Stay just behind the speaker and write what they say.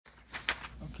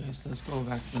Okay, so let's go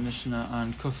back to the Mishnah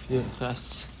on Kuf Yud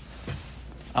Ches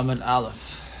Amud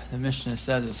Aleph. The Mishnah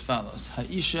says as follows: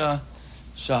 Ha'isha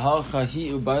shahalcha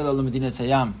hi ubayla l'medinas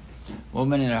hayam.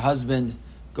 Woman and her husband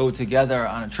go together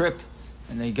on a trip,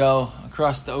 and they go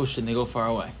across the ocean. They go far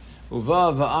away.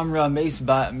 Uva va'amra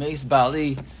meis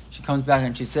bali. She comes back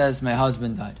and she says, "My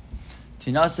husband died."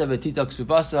 Tinasa v'tita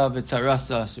ksubasa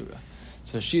v'tzarasa asura.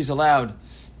 So she's allowed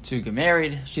to get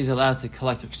married. She's allowed to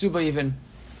collect her ksuba even.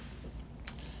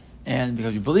 And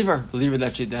because you believe her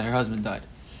that her husband died.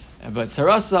 But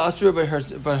Sarasa Asura,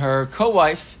 but her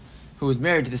co-wife, who was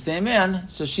married to the same man,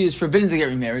 so she is forbidden to get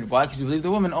remarried. Why? Because you believe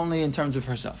the woman only in terms of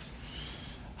herself.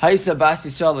 Haisa Basi,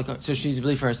 so she's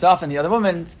believed for herself, and the other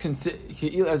woman as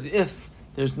if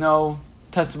there's no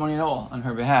testimony at all on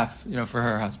her behalf, for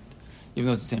her husband, even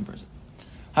though it's the same person.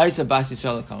 Haisa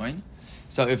Basi Kohen.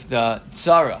 So if the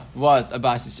Tzara was a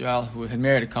Basi Yisrael who had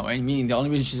married a Kohen, meaning the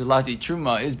only reason she's allowed to eat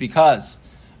Truma is because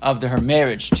of her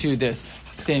marriage to this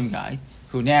same guy,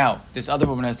 who now this other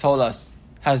woman has told us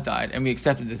has died, and we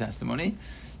accepted the testimony.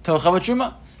 Tochava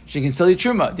Truma, she can still eat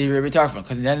Truma,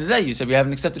 because at the end of the day, you said we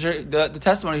haven't accepted the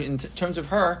testimony in terms of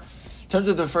her. In terms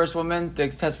of the first woman, the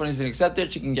testimony has been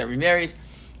accepted. She can get remarried,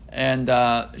 and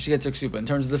she gets her ksuba. In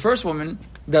terms of the first woman,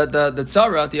 the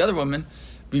tzara, the other woman,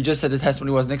 we just said the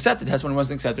testimony wasn't accepted. The testimony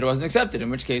wasn't accepted. It wasn't accepted. In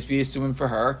which case, we assume for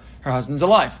her husband's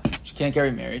alive. She can't get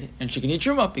remarried, and she can eat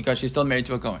truma because she's still married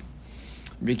to a Kohen.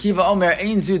 Rikiva Omer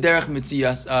ein zu derech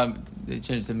mitzias. They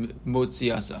changed to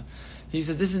motziasa. He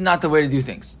says this is not the way to do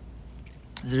things.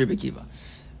 This is Rabbi Kiva.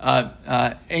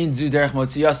 Ein zu derech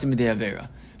motziasa midei avera.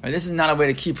 This is not a way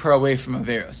to keep her away from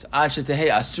averos.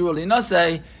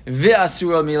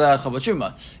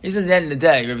 He says at the end of the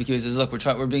day, Rabbi Kiva says, look,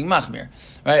 we're being machmir.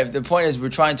 Right? The point is we're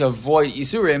trying to avoid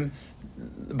isurim.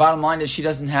 The bottom line is she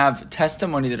doesn't have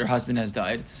testimony that her husband has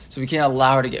died, so we can't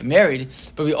allow her to get married,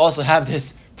 but we also have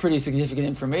this pretty significant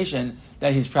information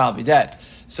that he's probably dead.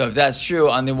 So if that's true,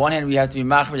 on the one hand we have to be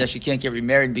machmir that she can't get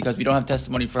remarried because we don't have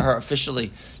testimony for her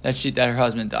officially that her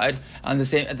husband died. At the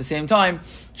same time,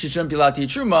 she shouldn't be allowed to eat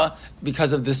truma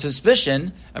because of the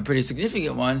suspicion, a pretty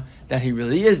significant one, that he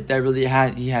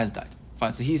has died.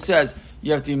 Fine. So he says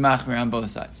you have to be machmir on both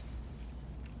sides.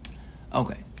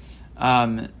 Okay.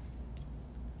 So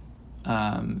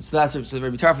that's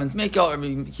Rabbi Tarfon's Mekel,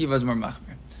 Rabbi Kiva's more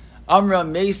machmir. Amra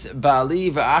meis bali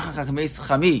v'achachach meis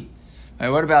chami.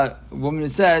 What about a woman who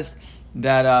says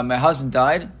that my husband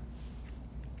died,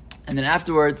 and then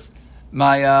afterwards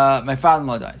my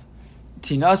father-in-law died?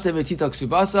 Tinase v'tita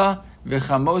ksubasa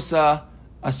v'chamosa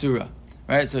asura.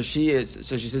 Right. So she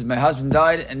says my husband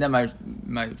died, and then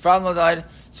my father-in-law died,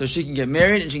 so she can get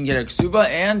married and she can get her ksuba,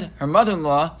 and her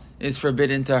mother-in-law is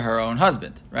forbidden to her own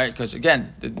husband. Right. Because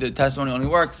again, the testimony only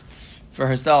works for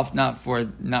herself, not for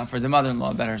the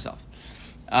mother-in-law, but herself.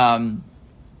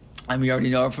 And we already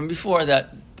know from before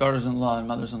that daughters-in-law and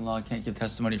mothers-in-law can't give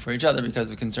testimony for each other because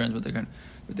of concerns what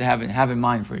they have in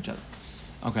mind for each other.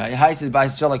 Okay,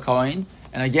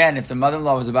 and again, if the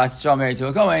mother-in-law was a Bas Yisrael married to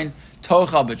a Kohen,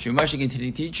 tochal b'truma, she can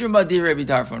take truma. Di Rabbi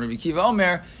Tarfon, Rabbi Kiva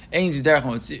Omer, ein ziderech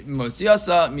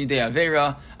motziasa midei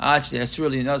avera ach de'asur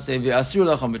li'nosei ve'asur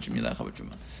lechom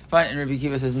b'truma. Fine, and Rabbi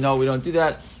Kiva says no, we don't do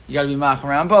that. You got to be mach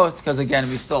around both because again,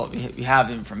 we have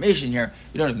information here.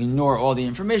 We don't ignore all the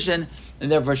information,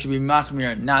 and therefore should be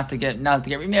machmir not to get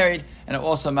remarried, and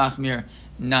also machmir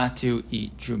not to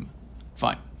eat truma.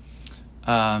 Fine.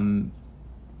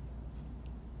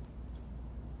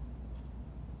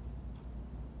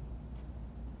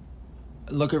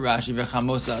 Look at Rashi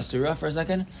v'chamosa asura for a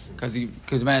second, because you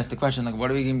might ask the question like,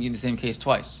 what are we going to be in the same case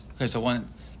twice? Okay, so one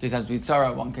case has to be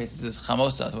tzara, one case is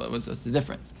chamosa. So what's the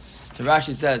difference? So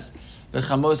Rashi says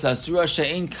v'chamosa asura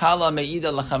she'ein kala me'ida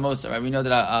l'chamosa. Right, we know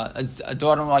that a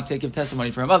daughter-in-law can give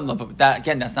testimony for her mother-in-law, but that's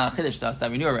not a chiddush to us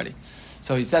that we knew already.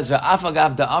 So he says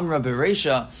v'afagav da amra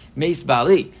bereisha meis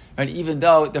bali. Right, even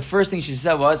though the first thing she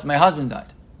said was my husband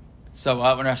died. So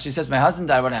when she says my husband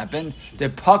died, what happened? The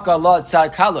pakala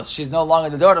tzad kalos. She's no longer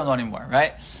the daughter-in-law anymore,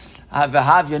 right?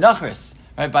 V'hav yonachris,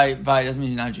 right? By doesn't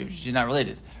mean you're not Jewish. She's not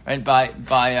related, right? By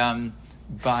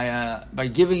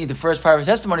giving you the first part of her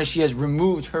testimony, she has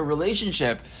removed her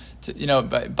relationship,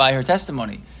 by her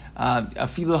testimony.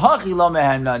 Nevertheless,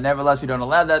 we don't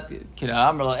allow that.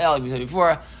 Like we said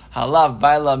before, halav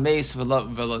baila mace velo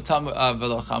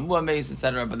chamua mace,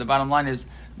 etc. But the bottom line is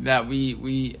that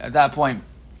we at that point.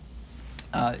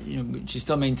 She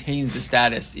still maintains the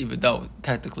status, even though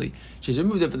technically she's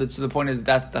removed it. But so the point is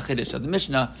that's the chiddush of the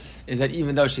Mishnah, is that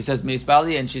even though she says meis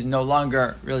bali and she's no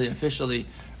longer really officially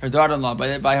her daughter-in-law,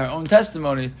 by her own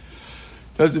testimony,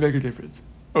 doesn't make a difference.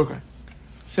 Okay,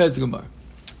 says the Gemara.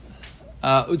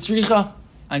 Utzricha,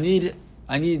 I need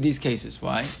I need these cases.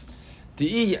 Why?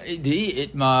 The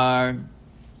itmar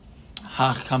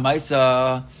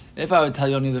hachamaisa. If I would tell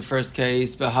you only the first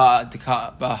case, baha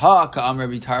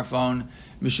ka'amr bitarfon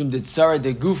mishum ditzara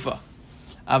de gufa.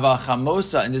 Ava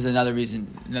chamosa, and there's another reason,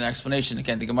 another explanation.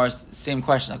 Again, the Gemara's same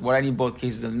question, like what I need both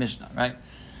cases of the Mishnah, right?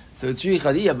 So it's if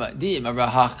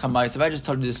I just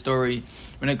told you the story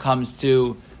when it comes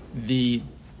to the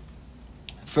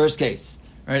first case,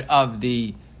 right, of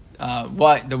the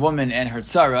woman and her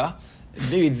tzara,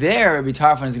 maybe there Rabbi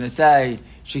Tarfon is going to say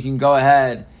she can go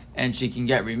ahead and she can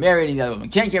get remarried, and the other woman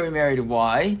can't get remarried.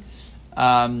 Why?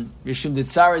 Mishum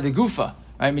ditzara de gufa,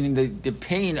 right? Meaning the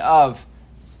pain of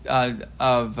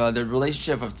the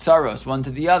relationship of tzaros one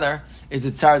to the other is a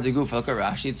tzara de gufa. Look at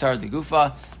Rashi, tzara de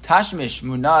gufa, tashmish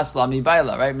munas lami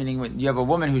baila, right? Meaning when you have a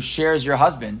woman who shares your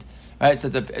husband, right?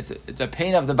 So it's a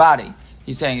pain of the body.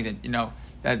 He's saying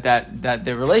that that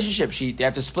their relationship, they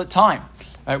have to split time,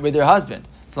 right, with their husband.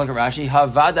 So look at Rashi,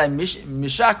 havadai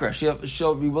mishakra,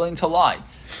 she'll be willing to lie.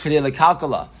 Kadei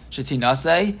lekalkala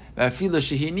shetinasei v'afilu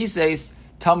shehi niseis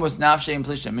tamus nafshei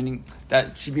implisha, meaning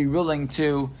that she'd be willing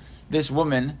to. This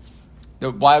woman,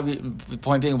 the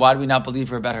point being, why do we not believe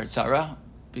her about her tzara?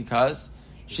 Because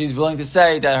she's willing to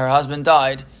say that her husband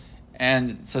died,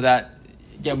 and so that,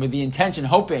 again, with the intention,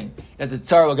 hoping that the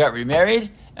tzara will get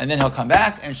remarried, and then he'll come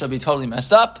back, and she'll be totally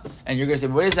messed up, and you're going to say,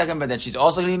 wait a second, but that she's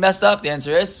also going to be messed up? The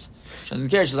answer is, she doesn't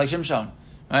care. She's like Shimshon,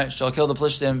 right? She'll kill the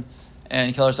Plishtim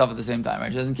and kill herself at the same time,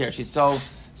 right? She doesn't care. She's so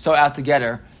out to get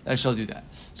her that she'll do that.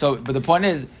 So, but the point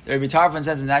is, Rabbi Tarfon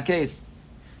says in that case,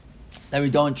 that we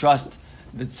don't trust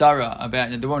the tzara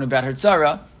about the woman about her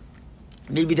tzara.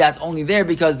 Maybe that's only there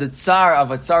because the tzar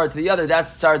of a tzara to the other,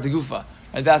 that's tzara de gufa.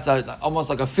 Right? That's almost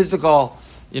like a physical,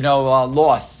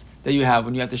 loss that you have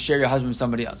when you have to share your husband with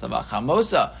somebody else. About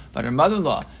chamosa, but her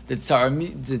mother-in-law, the tzara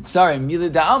mili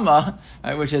da'alma,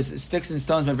 right, which is sticks and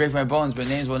stones may break my bones, but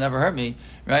names will never hurt me.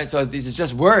 Right? So these are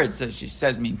just words. So she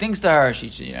says mean things to her.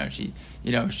 She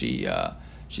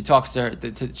talks to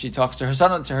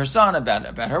her son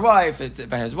about her wife,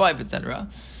 about his wife, etc.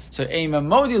 So Eima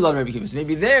Modi Lo Rabbi Kiva. So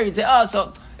maybe there you'd say,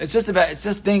 so it's just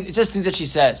things that she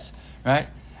says, right?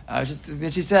 It's just things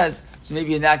that she says. So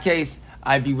maybe in that case,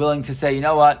 I'd be willing to say, you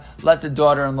know what? Let the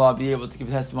daughter-in-law be able to give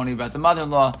testimony about the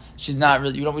mother-in-law. She's not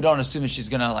really. We don't assume that she's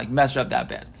going to mess her up that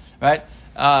bad, right?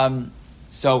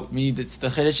 So we need the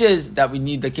chiddush is that we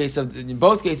need the case of in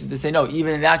both cases to say no.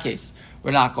 Even in that case,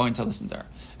 we're not going to listen to her.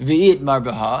 V'it mar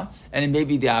baha, and it may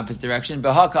be the opposite direction.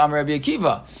 Baha ka'am Rabbi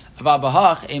Akiva. About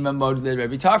bahach ema mod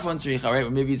Rabbi Tarfon tzricha. Right? Or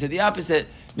maybe to the opposite.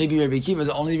 Maybe Rabbi Akiva is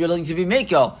only willing to be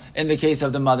mekel in the case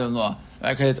of the mother-in-law,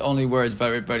 right? Because it's only words.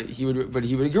 But he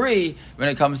would agree when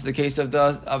it comes to the case of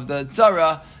the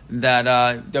tzara that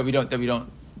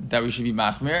we should be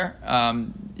machmir.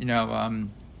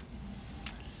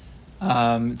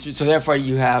 So therefore,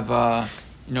 you have.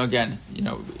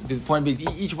 The point being,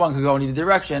 each one could go in either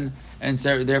direction, and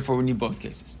so therefore we need both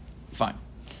cases. Fine.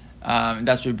 And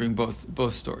that's where we bring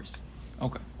both stories.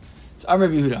 Okay. So Amr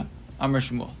Yehuda, Amr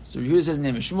Shmuel. So Yehuda says his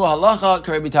name is Shmuel Halacha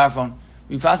Rabbi Tarfon.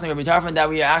 We pass on Rabbi Tarfon that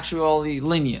we are actually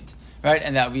lenient, right,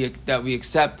 and that we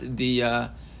accept the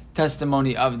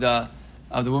testimony of the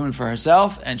woman for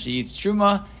herself, and she eats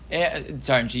truma.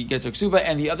 And she gets her ksuba,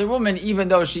 and the other woman, even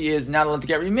though she is not allowed to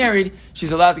get remarried,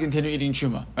 she's allowed to continue eating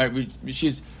truma. Right?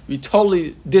 We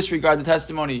totally disregard the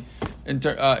testimony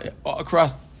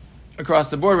across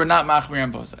the board. We're not machmir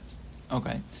on both sides.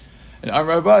 Okay. And our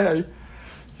Rabbi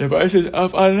says,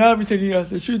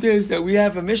 the truth is that we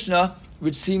have a Mishnah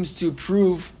which seems to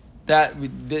prove that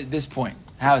this point.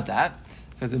 How is that?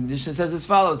 Because the Mishnah says as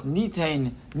follows: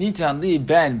 Nitan li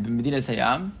ben b'medinas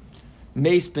hayam.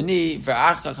 Meis bani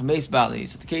v'achach meis bali.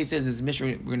 So the case is, this Mishnah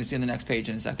we're going to see on the next page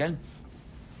in a second.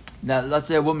 Now, let's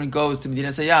say a woman goes to Medina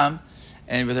Sayyam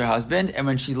and with her husband, and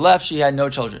when she left, she had no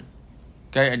children.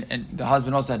 Okay, and the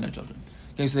husband also had no children.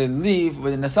 Okay, so they leave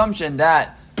with an assumption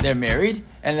that they're married,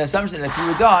 and the assumption that if he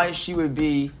would die, she would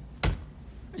be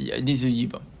Nizu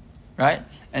Yibam, right?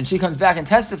 And she comes back and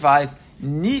testifies,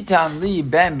 Nitan li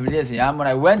ben Medina Sayyam. When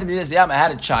I went to Medina Sayyam, I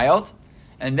had a child.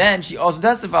 And then she also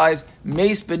testifies,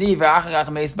 Meis bani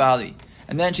v'achach meis bali.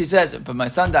 And then she says, but my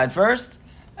son died first,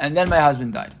 and then my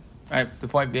husband died. Right? The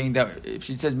point being that if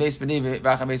she says Meis bani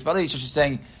v'achach meis bali, so she's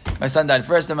saying, my son died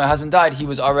first, and my husband died. He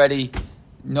was already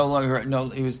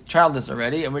he was childless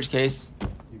already. In which case,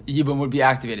 Yibum would be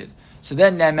activated. So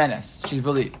then Nemenes, she's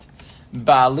believed.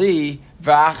 Bali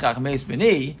v'achach meis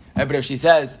bani. But if she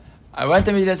says, I went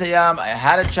to Medina Sayyam, I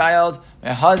had a child,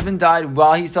 my husband died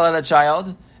while he still had a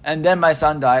child, and then my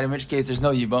son died, in which case there's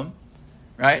no Yibum,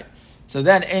 right? So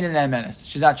then, Ein and Menace.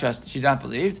 She's not trusted, she's not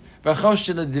believed.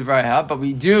 But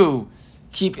we do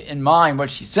keep in mind what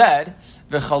she said,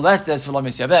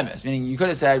 meaning you could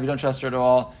have said, we don't trust her at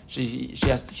all, she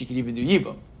could even do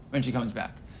yibum when she comes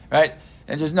back, right?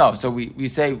 And just no. So we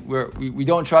say we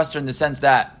don't trust her in the sense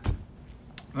that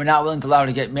we're not willing to allow her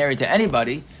to get married to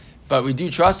anybody, but we do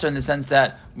trust her in the sense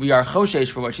that we are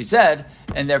choshesh for what she said,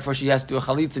 and therefore she has to do a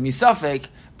chalitza misafek,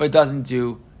 but doesn't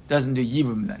do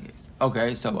yibum in that case.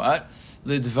 Okay, so what?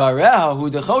 Lidvareha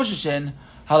hu dechoshishin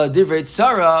haladivrei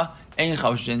tzara ein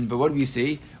choshishin. But what do we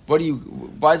see?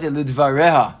 Why is it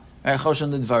lidvareha? Right,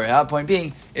 choshin lidvareha. Point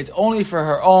being, it's only for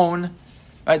her own.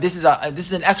 Right, this is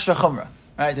an extra chumrah.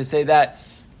 Right, to say that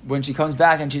when she comes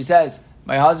back and she says,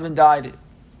 "My husband died,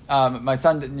 my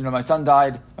son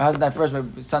died. My husband died first. My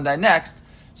son died next."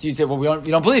 So you say, "Well, we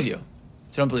don't believe you.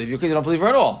 So don't believe you because you don't believe her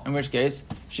at all." In which case,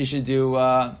 she should do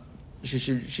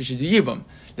yibum.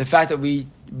 The fact that we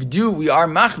are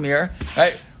machmir,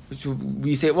 right?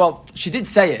 We say, well, she did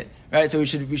say it, right? So we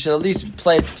should at least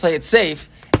play it safe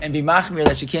and be machmir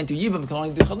that she can't do yibum, can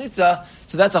only do chalitza.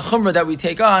 So that's a chumrah that we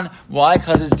take on. Why?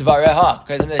 Because it's dvareha,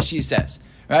 because something that she says,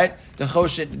 right? The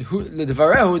choshen, the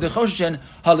dvarehu, the choshen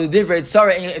halidivrei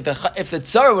tzara. If the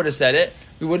tzara would have said it,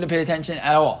 we wouldn't have paid attention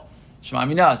at all. Shema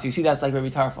mina. So you see, that's like Rabbi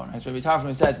Tarfon. Right? So Rabbi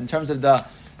Tarfon says, in terms of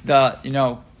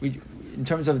in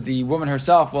terms of the woman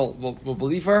herself, we'll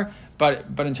believe her, but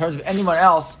in terms of anyone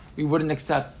else, we wouldn't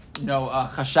accept,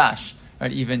 chashash,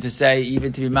 right? Even to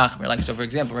be machmir. Like, so for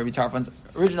example, Rabbi Tarfon's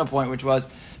original point, which was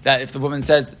that if the woman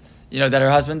says, that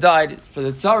her husband died for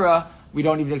the tzara, we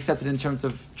don't even accept it in terms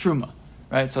of truma,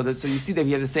 right? So you see that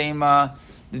we have the same,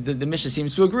 the Mishnah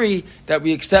seems to agree that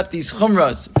we accept these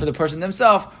chumras for the person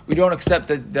themselves. We don't accept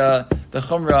the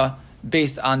chumrah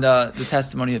based on the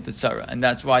testimony of the tzara, and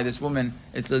that's why this woman,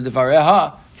 it's the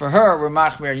devareha. For her, we're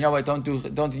machmir. You know what? Don't do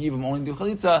yibum, only do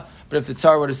chalitza. But if the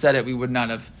tzara would have said it, we would not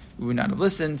have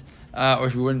listened, or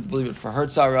we wouldn't believe it for her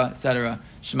tzara, etc.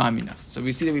 Shema mina. So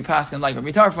we see that we pass in like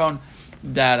Rabbi Tarfon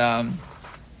that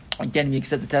again we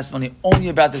accept the testimony only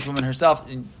about this woman herself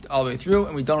all the way through,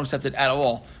 and we don't accept it at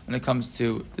all when it comes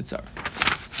to the tzara.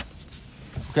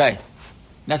 Okay,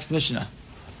 next Mishnah.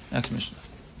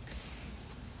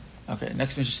 Okay,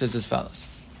 next Mishnah says as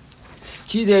follows.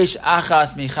 Kidesh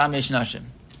achas michamesh nashim.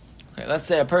 Okay, let's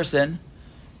say a person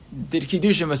did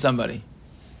kiddushin with somebody. And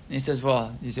he says,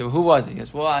 well, who was it? He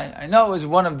goes, well, I know it was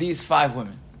one of these 5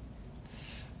 women.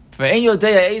 But he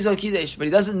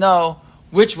doesn't know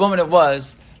which woman it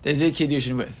was that he did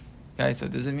kiddushin with. Okay, so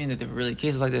it doesn't mean that there were really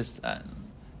cases like this.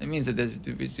 It means that there's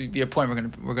to be a point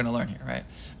we're going to learn here, right?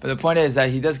 But the point is that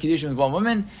he does kiddushin with one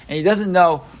woman, and he doesn't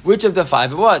know which of the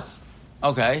 5 it was.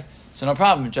 Okay, so no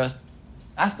problem. Just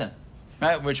ask them,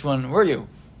 right? Which one were you?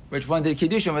 Which one did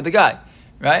kiddushin with the guy,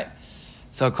 right?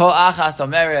 So kol achas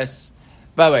omeres.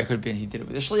 By the way, it could be he did it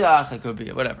with the shliach. It could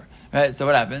be whatever, right? So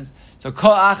what happens? So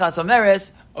kol achas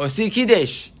omeres osi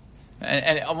kiddush,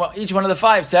 and each one of the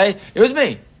 5 say it was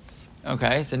me.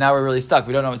 Okay, so now we're really stuck.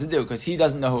 We don't know what to do because he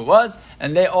doesn't know who it was,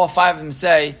 and all 5 of them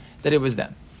say that it was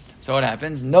them. So what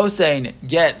happens? No saying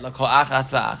get kol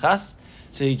achas va'achas.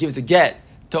 So he gives a get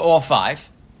to all 5,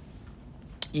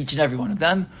 each and every one of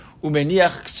them.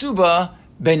 Umeniach ksuba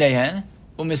beinehen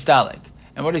umistalik.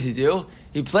 And what does he do?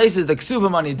 He places the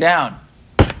ksuba money down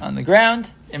on the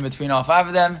ground in between all 5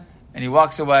 of them, and he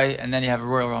walks away, and then you have a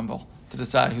royal rumble to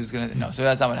decide who's going to... No, so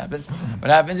that's not what happens.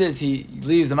 What happens is he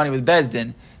leaves the money with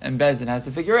Bezdin, and Bezdin has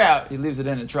to figure out, he leaves it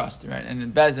in a trust, right? And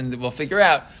then Bezdin will figure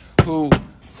out who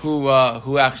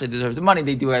actually deserves the money.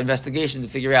 They do an investigation to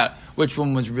figure out which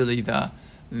one was really the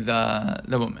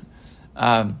woman.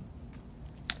 By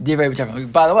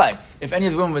the way, if any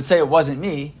of the women would say it wasn't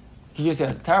me, you just say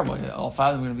that's terrible. All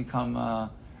 5 of them are going to become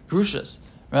grushas,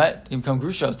 right? They become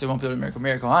grushos. They won't be able to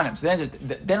marry Kohanim. So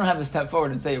they don't have to step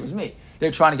forward and say it was me.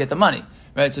 They're trying to get the money,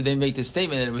 right? So they make this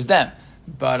statement that it was them.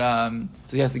 But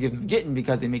so he has to give them a gittin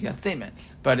because they make that statement.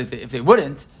 But if they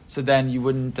wouldn't, so then you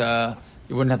wouldn't have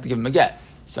to give them a get.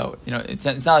 So it's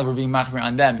not like we're being machmir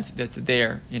on them. It's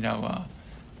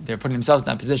they're putting themselves in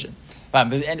that position.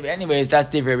 But anyways, that's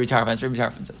the Rabbi Tarfon. Rabbi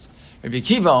Tarfon says. Rabbi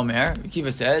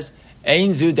Kiva says,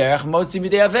 Ein zu derech motzi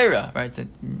midei avera. Right? To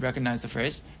recognize the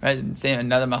phrase. Right? Saying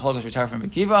another machlokas Rabbi Tarfon and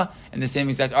Rabbi Kiva, and the same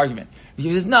exact argument. Rabbi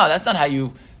Kiva says, no, that's not how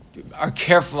you are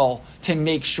careful to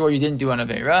make sure you didn't do an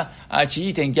avera.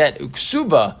 Chiyit and get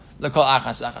uksuba l'kol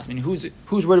achas achas. I mean, who's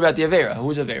worried about the avera?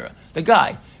 Who's avera? The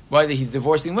guy. Whether he's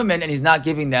divorcing women and he's not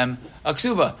giving them a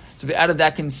ksuba. So out of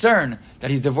that concern that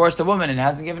he's divorced a woman and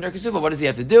hasn't given her a ksuba, what does he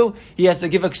have to do? He has to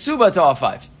give a ksuba to all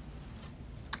 5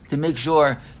 to make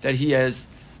sure that he is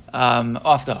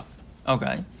off the hook.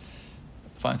 Okay,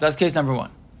 fine. So that's case number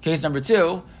 1. Case number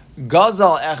 2,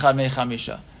 gazal echad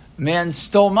mechamisha. Man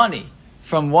stole money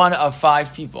from one of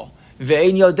 5 people.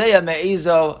 ve'ein yodea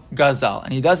me'ezo gazal,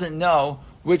 and he doesn't know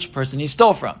which person he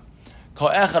stole from. Kol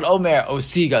echad omer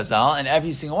osi gazal, and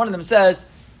every single one of them says,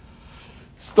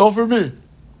 stole from me.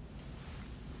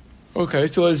 Okay,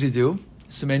 so what does he do?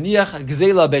 So meniach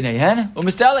gzela benehen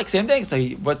umistalek, same thing. So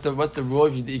what's the rule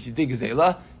if you did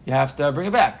gzela? You have to bring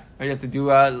it back. Right? You have to do.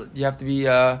 You have to be.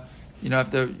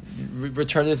 Have to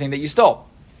return the thing that you stole.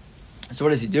 So what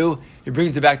does he do? He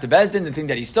brings it back to Beis Din, the thing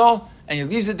that he stole, and he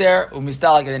leaves it there.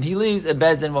 Umistalek, and then he leaves, and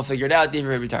Beis Din will figure it out.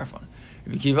 Rabbi Tarfon.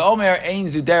 Rabbi Kiva Omer ein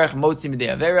zuderech motzi midei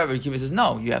avera. Rabbi Kiva says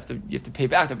no. You have to pay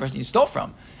back the person you stole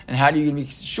from. And how do you make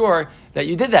sure that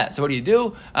you did that? So what do you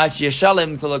do? Until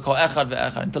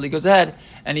he goes ahead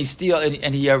and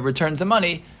he returns the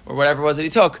money or whatever it was that he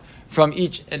took from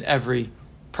each and every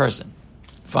person.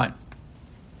 Fine.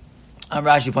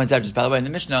 Rashi points out, just by the way, in the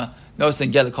Mishnah,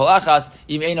 noticing get the kol achas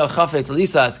im eino chafetz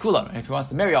lisa as kulam. If he wants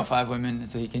to marry all 5 women,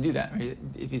 so he can do that. Right?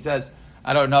 If he says,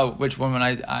 I don't know which woman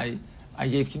I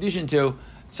gave kiddushin to,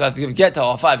 so I have to give get to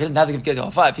all 5. He doesn't have to give get to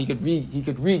all 5. He could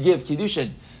re-give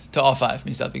kiddushin to all 5.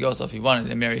 Also, if he wanted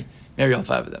to marry all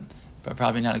 5 of them, but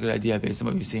probably not a good idea based on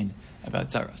what we've seen about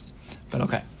tzaros. But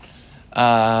okay,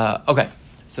 okay.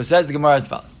 So says the Gemara as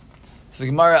follows. So the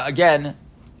Gemara again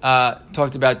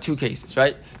talked about 2 cases,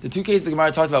 right? The 2 cases the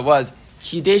Gemara talked about was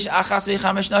Kiddush achas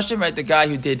ve'chamesh nashim, right? The guy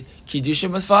who did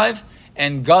Kiddushin with 5,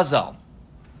 and Gazal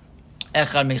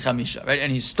echad mechamisha, right?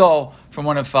 And he stole from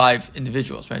one of 5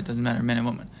 individuals, right? Doesn't matter, man and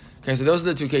woman. Okay, so those are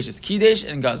the 2 cases, Kiddush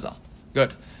and Gazal.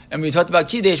 Good. And we talked about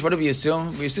Kiddush, what do we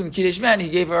assume? We assume Kiddush meant he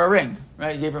gave her a ring,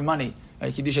 right? He gave her money,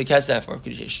 right? Kiddush kesef or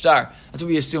Kiddush shtar. That's what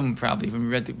we assume probably when we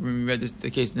read the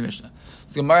case in the Mishnah.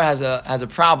 So the Gemara has a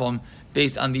problem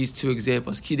based on these 2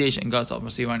 examples, Kiddush and Gazal.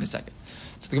 We'll see why in a second.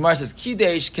 So the Gemara says,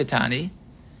 Kiddush ketani,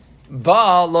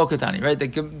 Baal lo ketani, right?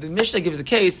 The Mishnah gives the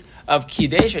case of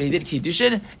Kiddush, right? He did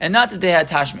Kiddushin, and not that they had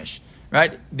Tashmish,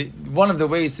 right? One of the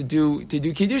ways to do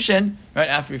Kiddushin, right?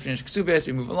 After we finish Ksubis,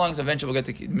 we move along, so eventually we'll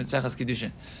get to Mitzachas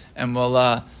Kiddushin. And we'll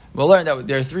learn that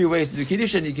there are 3 ways to do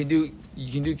Kiddushin. You can do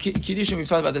Kiddushin, we've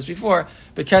talked about this before,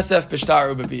 but Kesef, B'shtar,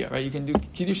 or B'biyah, right? You can do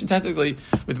Kiddushin technically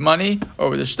with money, or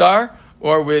with a shtar,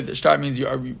 or with shtar means you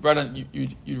write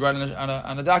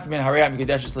on a document, Harayat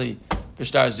Mikadeshli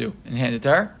B'shtar Zu, and hand it to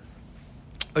her.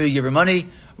 Or you give her money,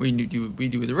 we do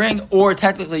with the ring, or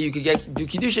technically you could do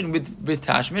Kiddushin with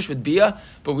Tashmish, with Biyah,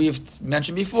 but we've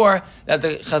mentioned before that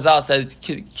the Chazal said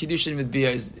Kiddushin with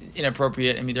Biyah is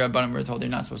inappropriate, and Midra Rabbanim were told they're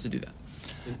not supposed to do that.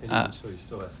 And so he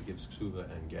still has to give Ksuba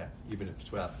and Get, even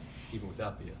without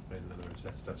Biyah, right? In other words,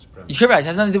 that's the premise. Correct, it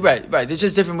has nothing to do right. There's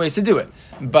just different ways to do it.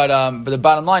 But the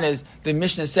bottom line is, the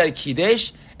Mishnah said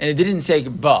Kiddush, and it didn't say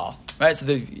Baal. Right, so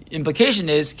the implication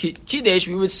is Kiddush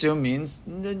we would assume means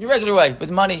the regular way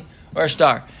with money or a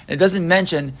shtar. And it doesn't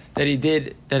mention that he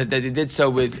did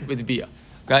so with Biyah.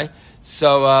 Okay,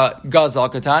 so Gazal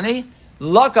Katani,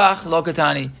 Lakach Lo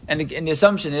Katani, and the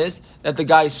assumption is that the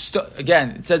guy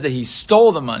again it says that he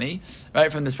stole the money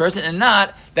right from this person, and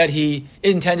not that he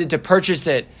intended to purchase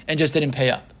it and just didn't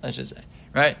pay up. Let's just say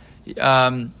right.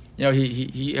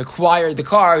 He acquired the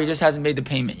car. He just hasn't made the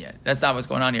payment yet. That's not what's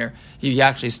going on here. He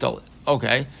actually stole it.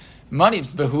 Okay, money,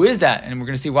 but who is that? And we're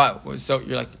going to see why. So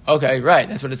you're like, okay, right,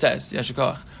 that's what it says.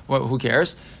 Yashikoch. Well, who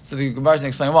cares? So the Gemara is going to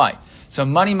explain why. So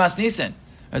money masnisen.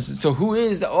 So who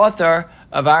is the author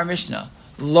of our Mishnah?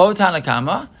 Lo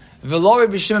Tanakama, v'lo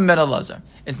Rabbi Shimon ben Elazar.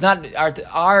 It's not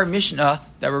our Mishnah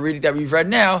that we've read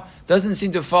now doesn't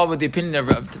seem to fall with the opinion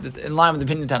in line with the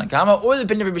opinion of Tanakama or the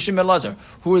opinion of Rabbi Shimon ben Elazar.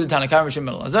 Who is the Tanakama Rabbi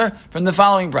Shimon ben Elazar? From the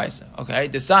following brisa. Okay,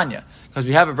 the Sanya, because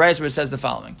we have a brisa where it says the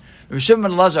following. Rabbi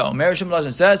Shimon ben Elazar, Rabbi Shimon ben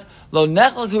Elazar says, Lo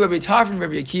nechalku Rabbi Tarfon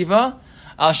Rabbi Akiva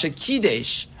al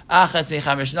shekidesh achas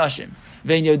mechamesh nashim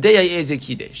vein yodei eze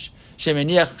kidesh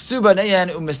shemeniach ksuba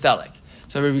neyen umistalek.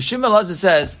 So Rabbi Shimon ben Elazar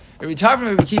says, Rabbi Tarfon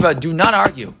and Rabbi Akiva do not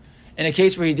argue in a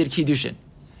case where he did Kiddushin.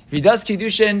 If he does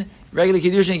Kiddushin, regular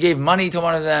Kiddushin, he gave money to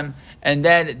one of them, and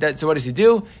then, so what does he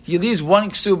do? He leaves one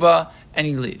ksuba, and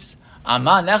he leaves.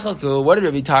 Amma nechalku, what did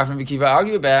Rabbi Tarfon and Rabbi Akiva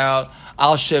argue about?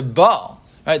 Al shebal.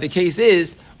 Right, the case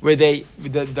is, where the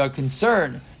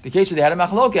concern, the case where they had a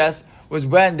machlokes, was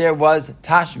when there was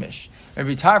tashmish.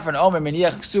 Rabbi Tarfon Omer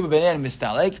meniach ksuba b'nein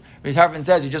mistalek. Rabbi Tarfon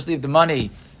says, you just leave the money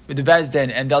with the Beis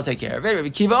Din and they'll take care of it. Rabbi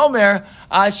Akiva Omer,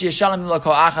 ad sheyashalem lo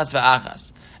kol achas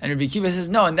v'achas. And Rabbi Akiva says,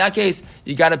 no, in that case,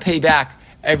 you got to pay back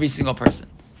every single person.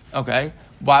 Okay?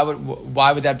 Why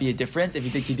would that be a difference? If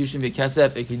you did Kiddushin with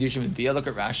Kesef, and Kiddushin with Biyah, look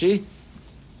at Rashi.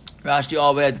 Rashi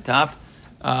all the way at the top.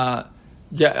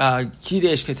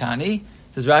 Kiddush Katani.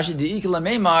 Says Rashi, De'ikla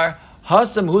Meimar,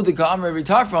 Hasam Hudika Amr Rabbi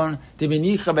Tarfon,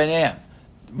 Debenicha Benehem.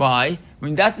 Why? I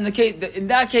mean, that's in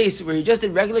that case where he just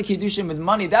did regular kiddushin with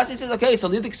money. That's when he says, okay, so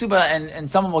leave the ksuba and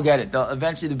someone will get it.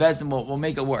 Eventually, the bezdin will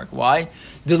make it work. Why?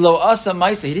 The lo asa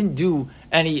maisa. He didn't do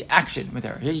any action with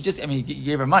her. He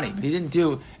gave her money, but he didn't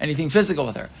do anything physical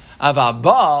with her.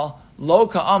 Avabal lo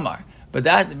ka'amar. But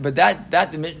that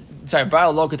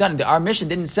Baal lo katani. Our mission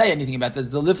didn't say anything about the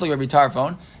lifli Rabbi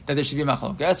Tarfon that there should be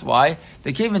machlokas. Why?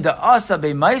 They came into asa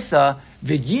be'maisa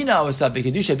v'gina asa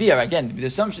be'kedusha bia. Again, the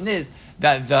assumption is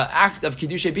that the act of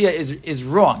kedusha bia is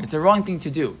wrong. It's a wrong thing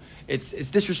to do. It's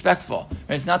disrespectful.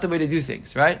 Right? It's not the way to do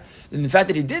things. Right? And the fact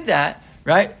that he did that,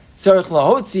 right?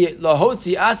 What's the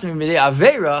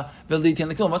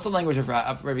language of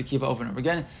Rabbi Kiva over and over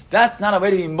again? That's not a way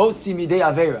to be motzi midei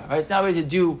avera. Right? It's not a way to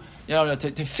do,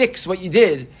 to fix what you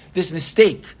did, this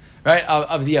mistake, right,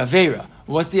 of the avera.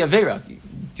 What's the avera?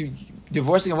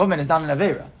 Divorcing a woman is not an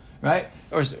avera, right?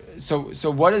 Or so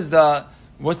what's the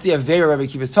avera Rabbi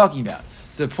Kiva is talking about?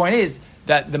 So the point is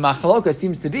that the machaloka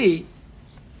seems to be,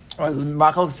 or the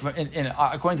machlokas,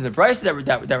 according to the price that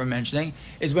we're mentioning,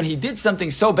 is when he did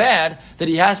something so bad that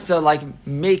he has to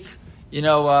make, he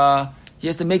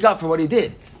has to make up for what he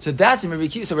did. So that's in Rabbi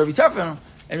Kiva. So Rabbi Tarfon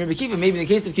and Rabbi Kiva, maybe in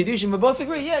the case of Kiddushin, we both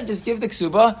agree, just give the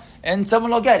ksuba and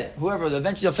someone will get it. Whoever,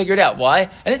 eventually they'll figure it out. Why?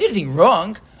 I didn't do anything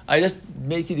wrong. I just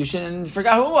made Kiddushin and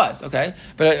forgot who it was. Okay,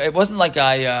 but it wasn't like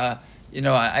I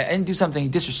didn't do something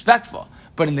disrespectful.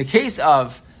 But in the case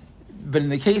of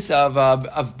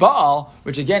Baal,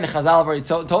 which again Chazal have already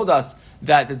told us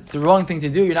that it's the wrong thing to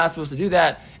do, you're not supposed to do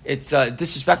that, it's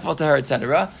disrespectful to her,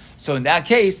 etc. So in that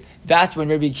case, that's when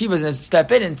Rabbi Akiva is going to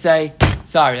step in and say,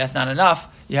 sorry, that's not enough,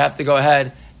 you have to go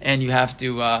ahead and you have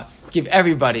to give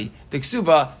everybody the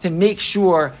ksuba to make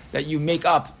sure that you make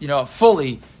up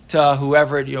fully to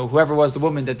whoever was the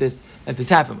woman that this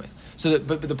happened with. So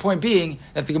but the point being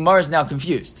that the Gemara is now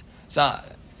confused. So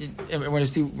we're going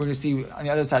to see on the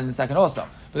other side in a second also.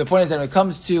 But the point is that when it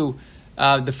comes to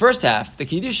the first half, the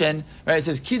kiddushin, right? It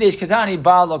says kiddush katani,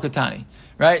 baal lo katani,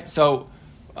 right? So,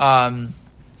 and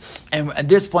at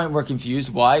this point we're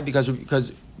confused. Why? Because Rav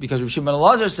Shimon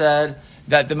Elazar said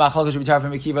that the machlokas Rabbi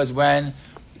Tarfon and Akiva is when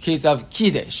case of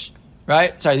kiddush,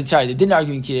 right? Sorry, they didn't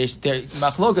argue in kiddush. Their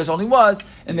machlokas only was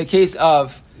in the case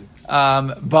of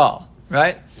baal,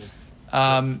 right?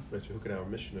 So who can our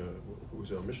Mishnah?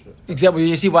 Who's our Mishnah? Exactly.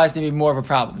 You see why it's going to be more of a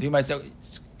problem. You might say,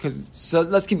 so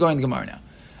let's keep going to the Gemara now. All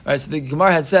right. So the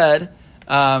Gemara had said,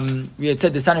 we had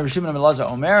said the son of Rav Shimon Elazar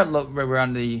Omer. We're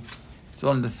on the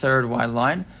third wide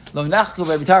line. Right?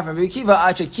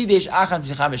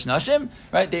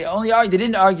 They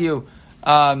didn't argue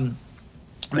when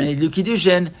they do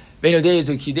kiddushin. What did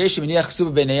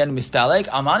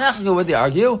they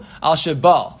argue? Al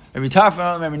Shabal. Right,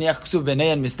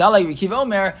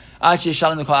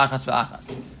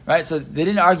 so they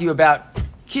didn't argue about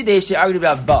Kiddush, they argued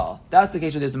about Baal. That's the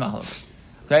case where there's the Mahalokas.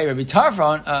 Okay, Rabbi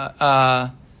Tarfon,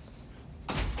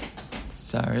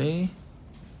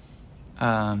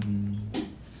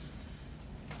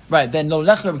 right, then Lo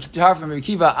Lech Rabbi Tarfon Rabbi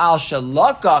Kiva Al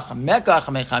Shalakach Mekach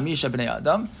Mechamisha Bnei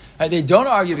Adam. Right, they don't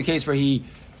argue the case where he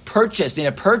made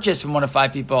a purchase from one of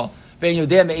 5 people. He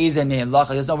doesn't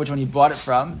know which one he bought it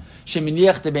from. So he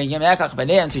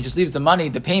just leaves the money,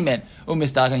 the payment, and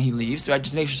he leaves, right?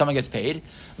 Just make sure someone gets paid.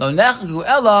 Right? When's their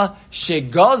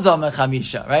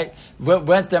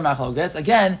machlokas?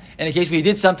 Again, in the case where he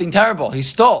did something terrible, he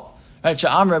stole. Right?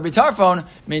 Rabbi Tarfon,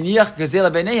 meniach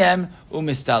gazela b'neihem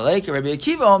umistalek. Rabbi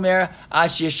Akiva omer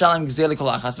yeshalem gazela kol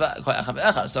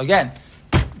achas. So again,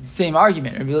 same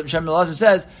argument. Rabbi Shimon Elazar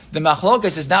says the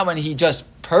machlokas is not when he just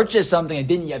purchased something and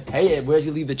didn't yet pay it. Where does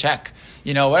he leave the check?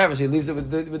 Whatever. So he leaves it with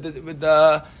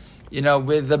the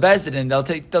bezdin, and they'll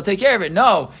take care of it.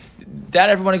 No, that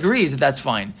everyone agrees that's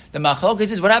fine. The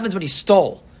machlokas is what happens when he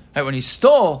stole. Right? When he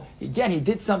stole, again, he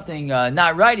did something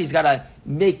not right. He's got to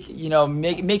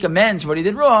make amends for what he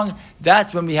did wrong.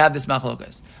 That's when we have this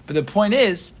machlokas. But the point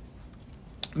is,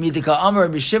 midika amar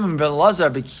b'shimon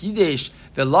b'elazar b'kidesh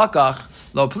v'lakach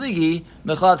lo pligi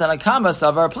mechal tanakama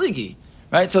savar pligi.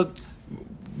 Right. So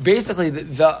basically,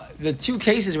 the two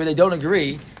cases where they don't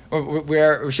agree, or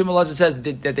where Shimon Elazar says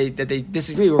that they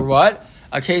disagree, were what?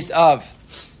 A case of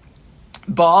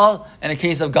Baal and a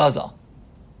case of Gazal.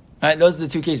 Right? Those are the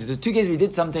two cases. The two cases where he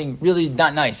did something really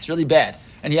not nice, really bad,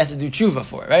 and he has to do tshuva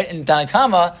for it. Right? And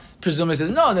Tanakama presumably says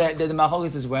no. The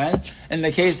machlokas is when in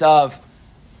the case of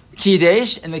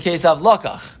Kidesh, in the case of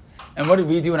Lakach. And what did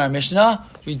we do in our Mishnah?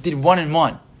 We did 1 and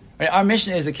 1. Right? Our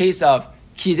Mishnah is a case of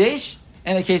Kidesh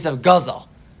and a case of Gazal.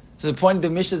 So the point of the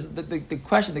Mishnah, the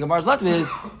question the Gemara is left with is,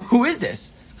 who is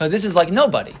this? Because this is like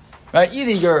nobody. right?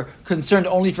 Either you're concerned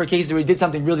only for cases where he did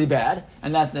something really bad,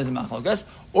 and there's a machlokas,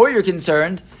 or you're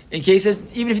concerned in cases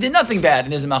even if he did nothing bad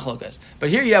and there's a machlokas. But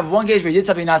here you have one case where he did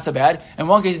something not so bad, and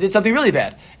one case he did something really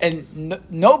bad, and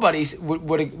nobody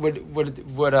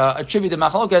would attribute the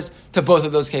machlokas to both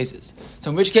of those cases. So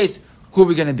in which case, who are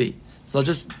we going to be? So I'll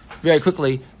just very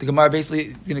quickly, the Gemara basically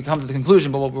is going to come to the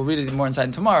conclusion, but what we'll read it more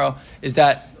inside tomorrow is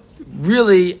that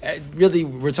really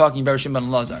we're talking about Shimon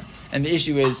and Lazar, and the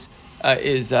issue is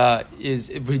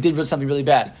he did something really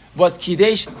bad. What's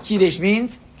Kiddush? Kiddush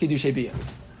means Kiddush Biyah.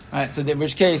 Right, so in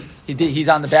which case he's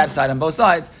on the bad side on both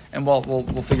sides, and we'll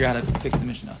figure out how to fix the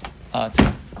Mishnah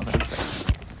tomorrow. Okay.